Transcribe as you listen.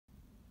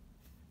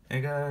Hey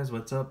guys,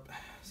 what's up?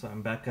 So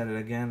I'm back at it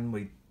again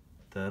with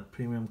the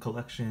premium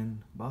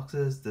collection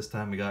boxes. This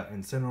time we got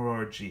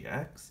Incineroar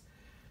GX.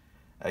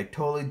 I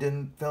totally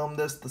didn't film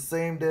this the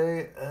same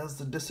day as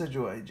the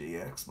Decidueye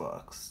GX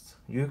box.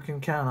 You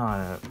can count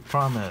on it,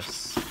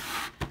 promise.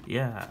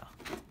 Yeah.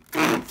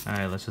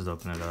 Alright, let's just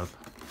open it up.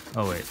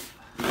 Oh wait.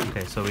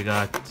 Okay, so we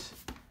got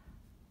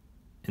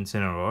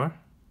Incineroar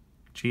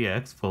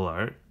GX full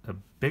art, a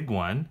big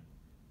one,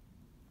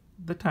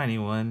 the tiny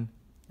one,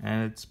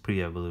 and it's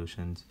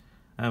pre-evolutions.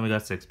 And we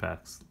got 6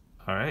 packs.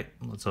 Alright,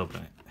 let's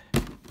open it.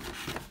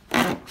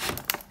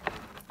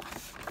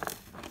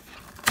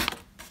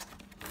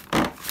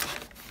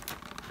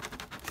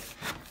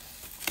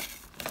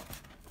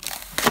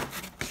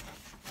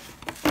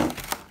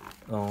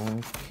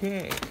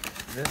 Okay,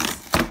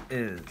 this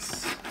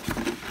is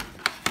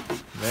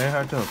very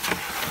hard to open.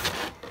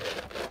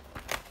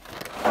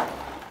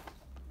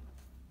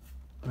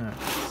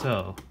 Alright,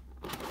 so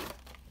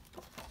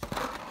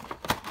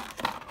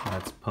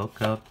let's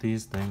poke out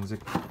these things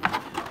again.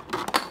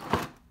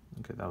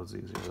 Okay, that was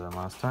easier than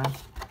last time.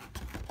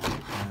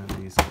 And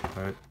these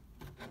apart.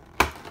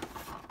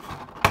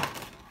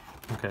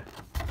 Okay,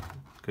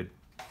 good.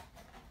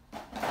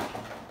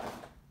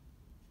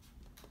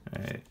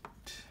 Alright,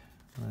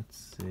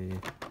 let's see.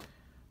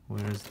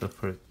 Where's the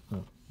first?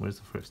 Oh, where's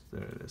the first?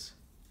 There it is.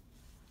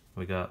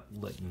 We got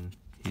Litten.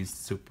 He's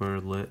super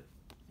lit.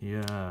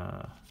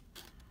 Yeah.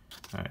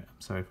 Alright, I'm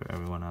sorry for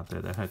everyone out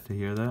there that had to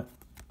hear that.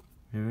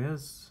 Here he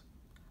is.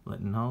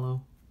 Litten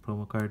Hollow,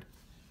 promo card.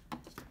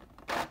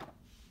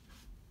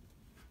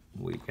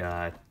 We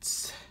got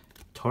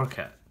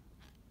Torracat.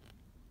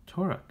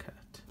 Tora.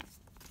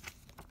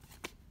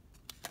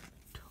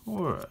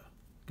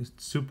 It's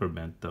super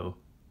bent though.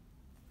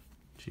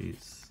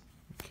 Jeez.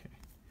 Okay.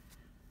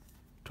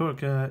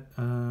 Torracat,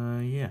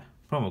 yeah.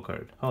 Promo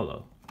card.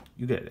 Hollow.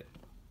 You get it.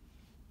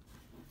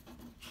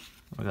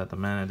 I got the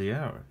Man of the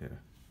Hour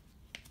here.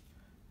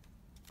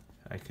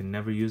 I can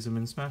never use him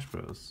in Smash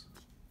Bros.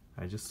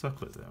 I just suck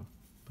with him.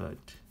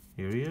 But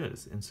here he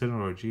is.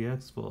 Incineroar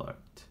GX full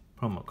art.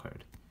 Promo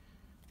card.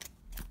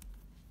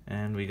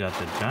 And we got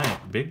the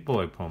giant big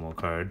boy promo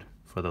card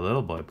for the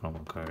little boy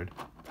promo card.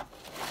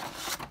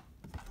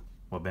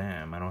 Well,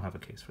 bam. I don't have a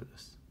case for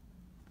this.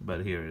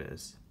 But here it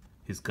is.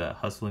 He's got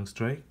Hustling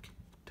Strike,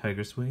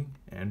 Tiger Swing,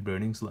 and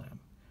Burning Slam.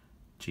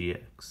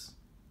 GX.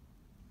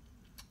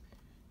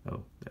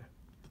 Oh, there.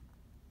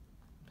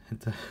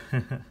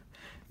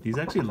 These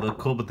actually look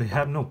cool, but they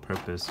have no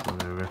purpose.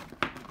 Whatever.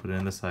 Put it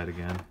in the side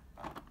again.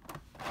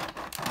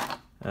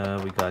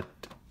 We got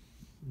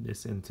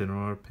this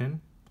Incineroar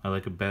pin. I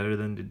like it better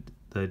than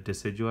the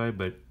Decidueye,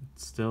 but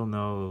still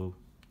no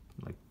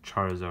like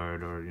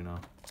Charizard or, you know,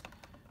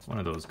 one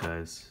of those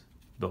guys.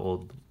 The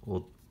old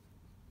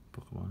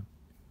Pokemon.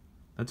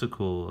 That's a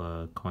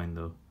cool coin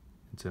though.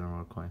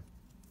 Incineroar coin.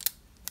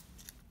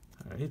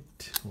 Alright,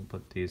 we'll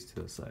put these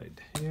to the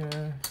side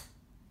here.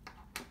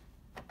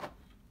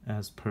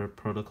 As per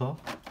protocol.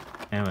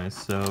 Anyways,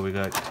 so we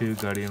got 2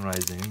 Guardian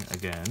Rising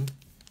again.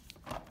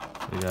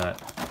 We got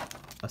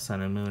a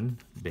Sun and Moon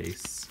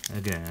base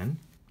again.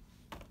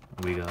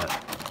 We got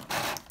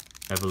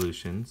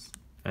Evolutions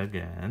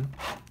again.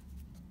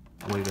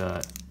 We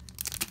got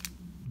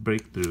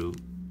Breakthrough.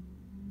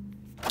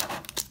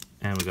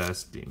 And we got a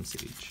Steam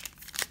Siege.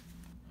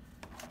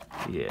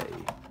 Yay.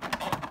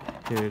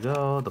 Here we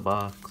go, the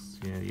box.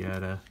 Yada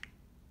yada.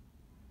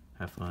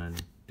 Have fun.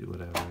 Do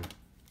whatever.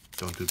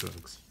 Don't do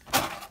drugs.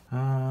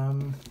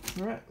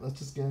 Alright, let's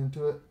just get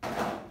into it.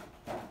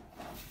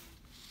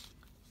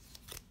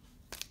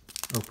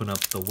 Open up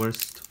the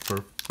worst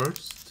for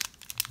first.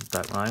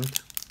 That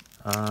rhymed.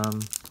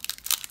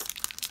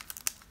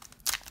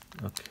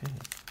 Okay.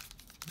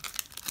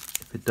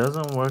 If it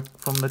doesn't work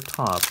from the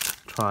top,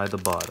 try the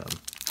bottom.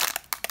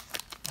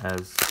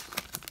 As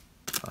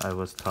I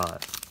was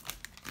taught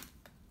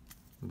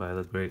by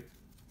the great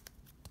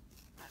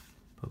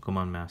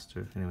Pokemon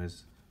Master.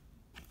 Anyways.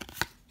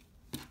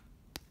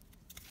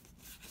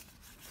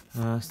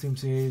 Steam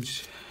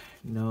Siege,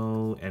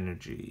 no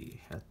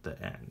energy at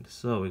the end.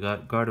 So we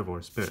got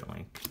Gardevoir, Spirit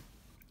Link,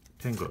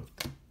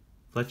 Tangrowth,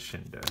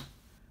 Fletchinder,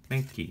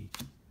 Mankey,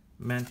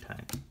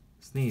 Mantine,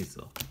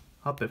 Sneasel,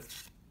 Hoppip,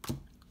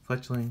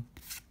 Fletchling.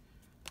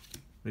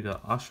 We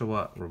got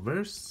Oshawott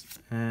Reverse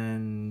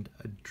and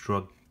a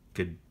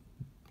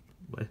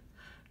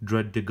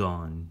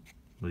Druddigon.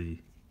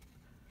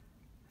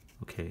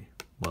 Okay,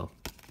 well,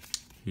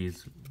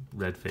 he's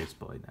Red Face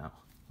Boy now.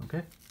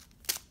 Okay.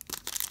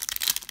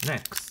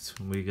 Next,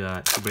 we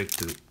got the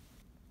Breakthrough.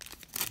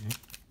 Okay.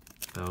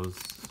 That was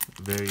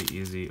very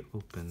easy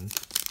open,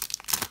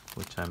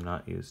 which I'm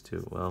not used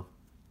to. Well,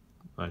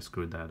 I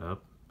screwed that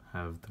up.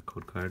 Have the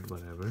code card,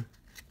 whatever.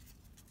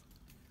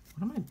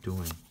 What am I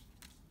doing?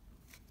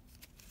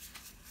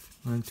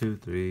 1, 2,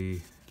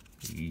 3.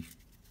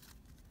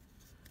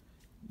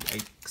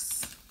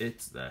 Yikes.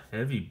 It's the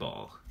heavy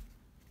ball.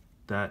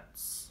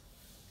 That's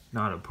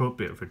not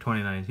appropriate for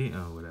 2019.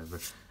 Oh, whatever.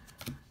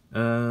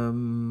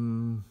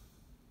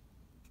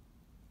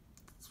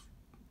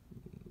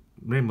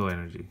 Rainbow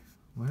Energy.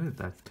 Where did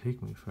that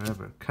take me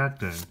forever?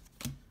 Cacturn,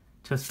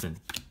 Chespin,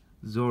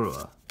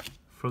 Zorua,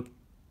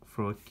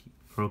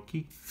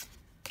 Froakie,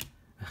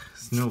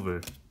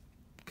 Snover,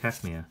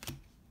 Cacnea,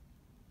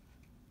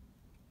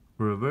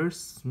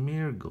 Reverse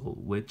Smeargle,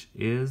 which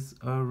is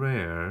a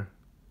rare.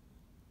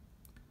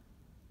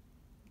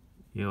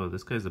 Yo,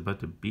 this guy's about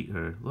to beat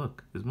her.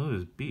 Look, his move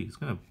is beat. He's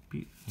gonna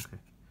beat. Okay.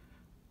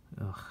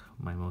 Ugh,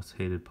 my most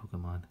hated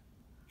Pokemon.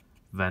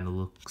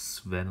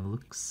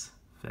 Vanillux.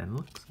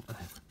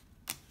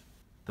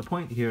 The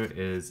point here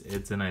is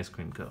it's an ice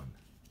cream cone.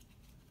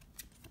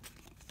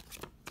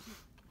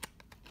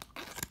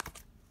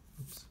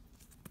 Oops.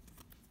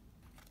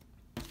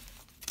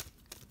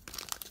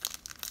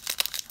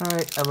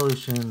 Alright,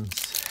 evolutions.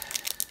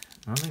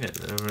 I don't think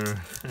I've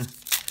ever...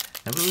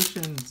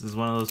 Evolutions is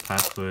one of those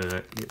packs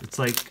where it's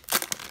like...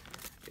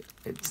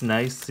 It's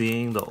nice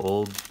seeing the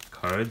old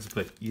cards,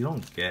 but you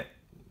don't get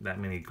that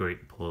many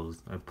great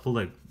pulls. I pulled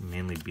like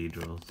mainly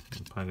Beedrills.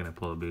 I'm probably gonna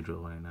pull a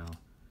Beedrill right now.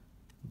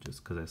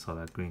 Just because I saw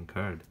that green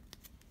card.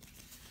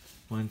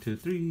 1, 2,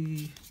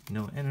 3.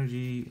 No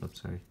energy. Oh,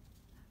 sorry.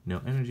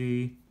 No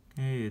energy.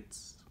 Hey,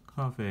 it's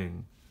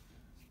coughing.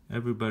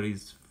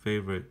 Everybody's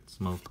favorite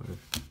smoker.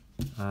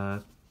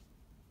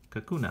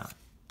 Kakuna.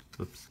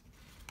 Whoops.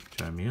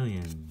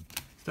 Charmeleon.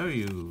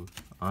 Staryu.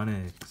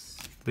 Onix.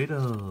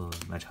 Beetle.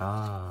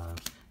 Machop.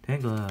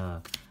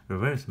 Tangela.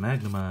 Reverse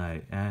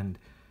Magnemite. And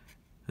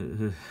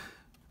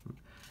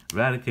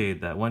Raticate.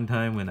 That one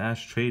time when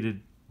Ash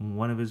traded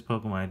one of his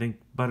Pokemon, I think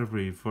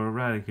Butterfree, for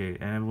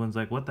Eradicate, and everyone's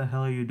like, what the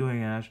hell are you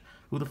doing, Ash?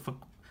 Who the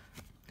fuck?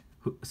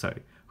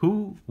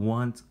 Who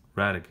wants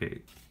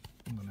Eradicate?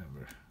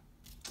 Whatever.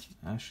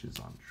 Ash is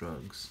on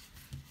drugs.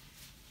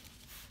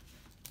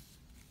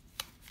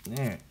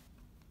 There.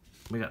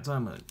 We got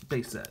time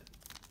base set.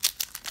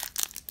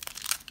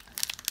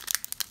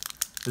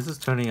 This is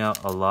turning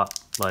out a lot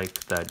like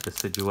that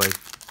Decidueye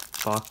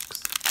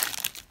box,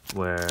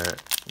 where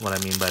what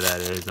I mean by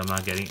that is I'm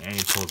not getting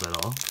any pulls at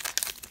all.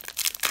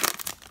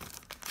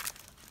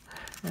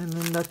 And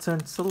in that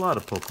sense, a lot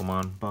of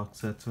Pokemon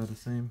box sets are the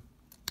same.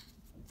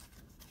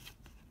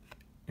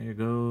 There you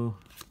go.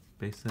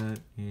 Base set.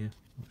 Yeah.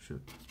 Oh,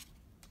 shoot.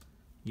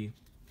 Yeah.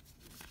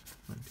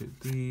 1, 2,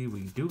 3.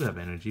 We do have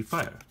energy.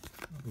 Fire.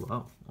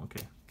 Wow.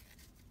 Okay.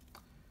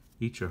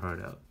 Eat your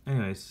heart out.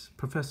 Anyways,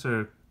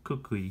 Professor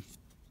Kukui.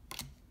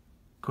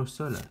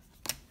 Corsola.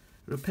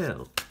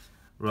 Repel.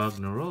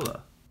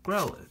 Ragnarola.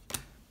 Growlithe.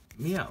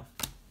 Meow.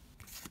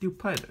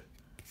 Dewpider.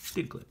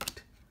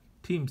 Diglett.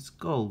 Team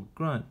Skull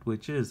Grunt,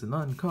 which is an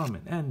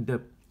uncommon, and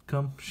the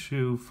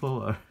Gumshoe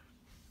Fuller.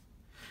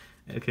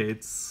 Okay,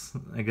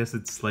 I guess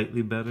it's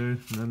slightly better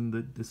than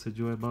the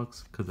Decidueye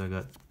box because I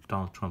got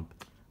Donald Trump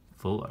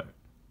full art.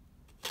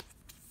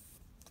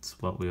 It's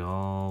what we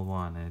all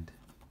wanted.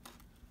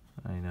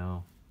 I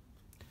know.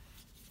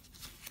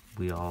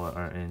 We all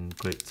are in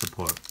great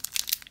support.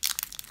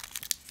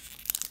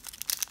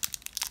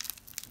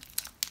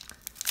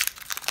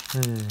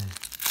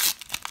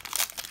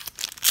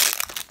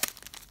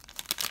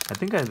 I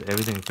think I have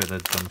everything for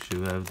that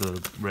Gumshoe. I have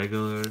the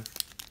regular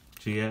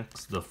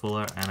GX, the full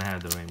art, and I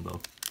have the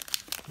rainbow.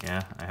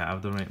 Yeah, I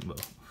have the rainbow.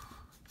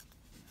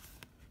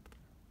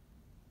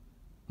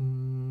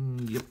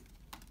 Yep.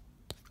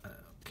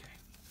 Okay.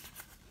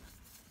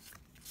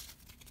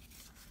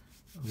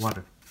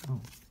 Water.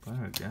 Oh,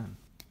 fire again.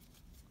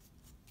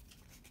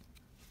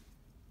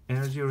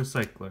 Energy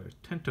Recycler.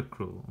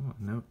 Tentacruel. Oh,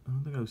 no, I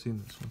don't think I've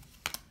seen this one.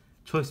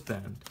 Choice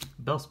Band.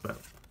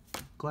 Bellsprout.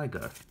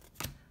 Gligar.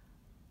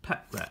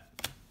 Patrat,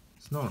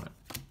 Snorunt,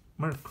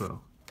 Murkrow,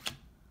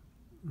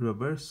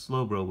 Reverse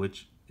Slowbro,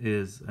 which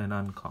is an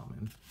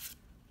uncommon,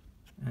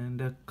 and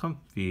a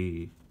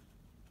Comfy.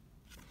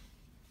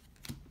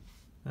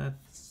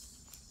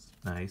 That's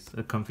nice.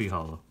 A Comfy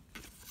Hollow.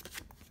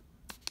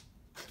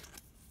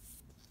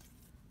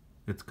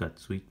 It's got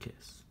Sweet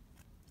Kiss.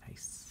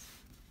 Nice.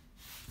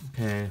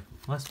 Okay,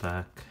 last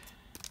pack.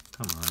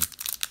 Come on.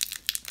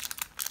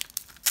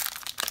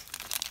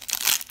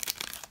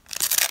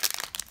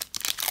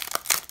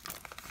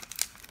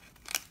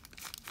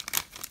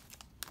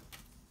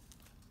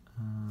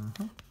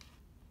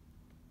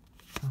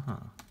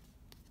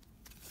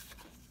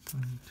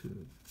 One,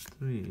 two,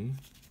 three.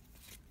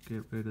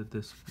 Get rid of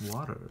this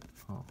water.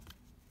 Oh.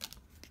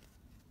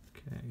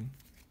 Okay.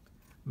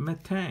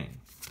 Metang.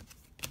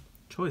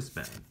 Choice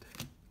Band.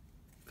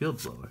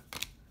 Field Blower.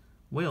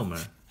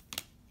 Whalmer.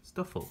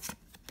 Stuffle.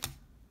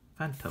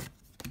 Phantom.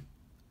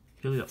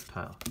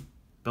 Helioptile.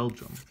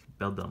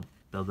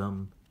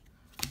 Beldum.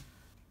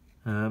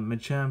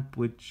 Machamp,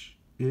 which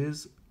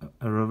is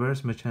a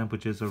reverse Machamp,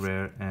 which is a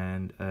rare,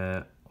 and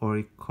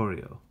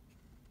Oricorio.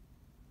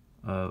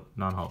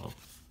 Non-hollow.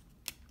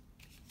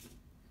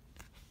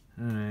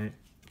 Alright.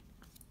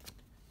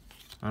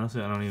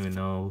 Honestly, I don't even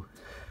know.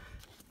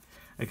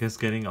 I guess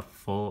getting a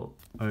full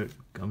art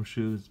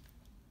Gumshoe is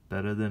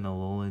better than a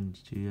Alolan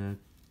GX.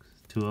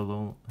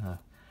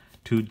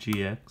 Two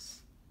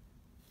GX.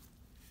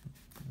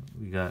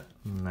 We got,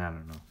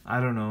 I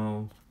don't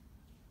know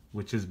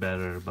which is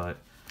better, but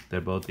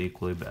they're both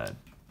equally bad.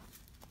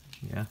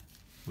 Yeah.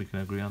 We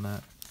can agree on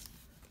that?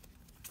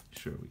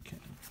 Sure we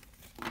can.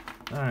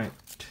 Alright.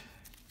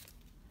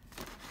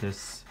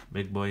 This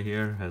big boy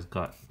here has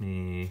got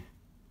me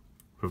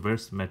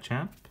Reverse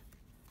Machamp,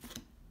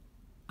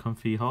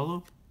 Comfy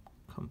Hollow?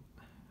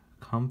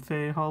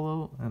 Comfy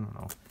Hollow? I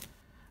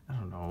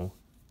don't know.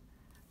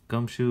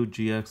 Gumshoe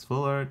GX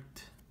Full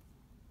Art.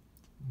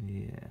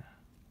 Yeah.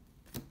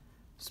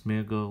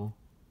 Smeargle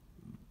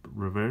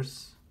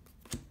Reverse.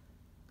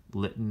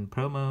 Litten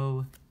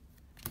Promo.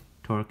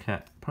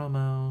 Torcat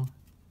Promo.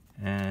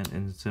 And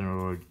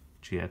Incineroar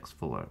GX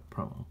Full Art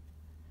Promo.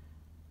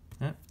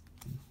 Yep.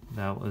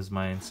 That was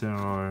my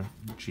Incineroar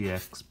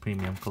GX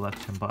Premium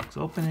Collection box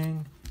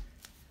opening.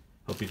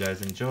 Hope you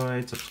guys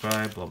enjoyed.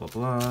 Subscribe, blah blah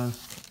blah.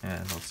 And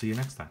I'll see you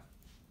next time.